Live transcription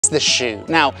the shoe.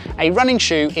 Now, a running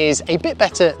shoe is a bit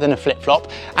better than a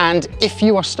flip-flop, and if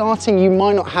you are starting, you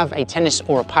might not have a tennis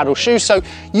or a paddle shoe, so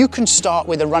you can start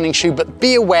with a running shoe, but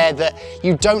be aware that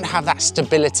you don't have that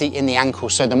stability in the ankle.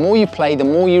 So the more you play, the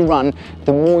more you run,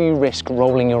 the more you risk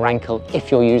rolling your ankle if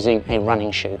you're using a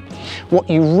running shoe. What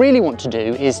you really want to do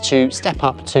is to step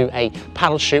up to a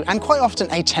paddle shoe, and quite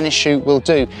often a tennis shoe will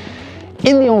do.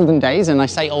 In the olden days, and I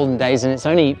say olden days, and it's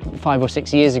only 5 or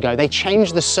 6 years ago, they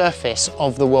changed the surface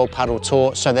of the World Padel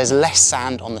Tour so there's less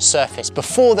sand on the surface.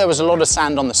 Before, there was a lot of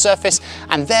sand on the surface,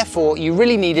 and therefore you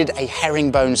really needed a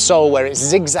herringbone sole where it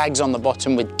zigzags on the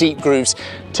bottom with deep grooves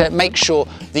to make sure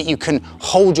that you can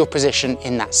hold your position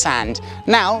in that sand.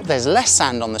 Now there's less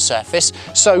sand on the surface,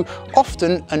 so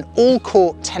often an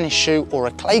all-court tennis shoe or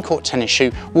a clay court tennis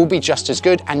shoe will be just as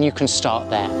good, and you can start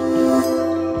there.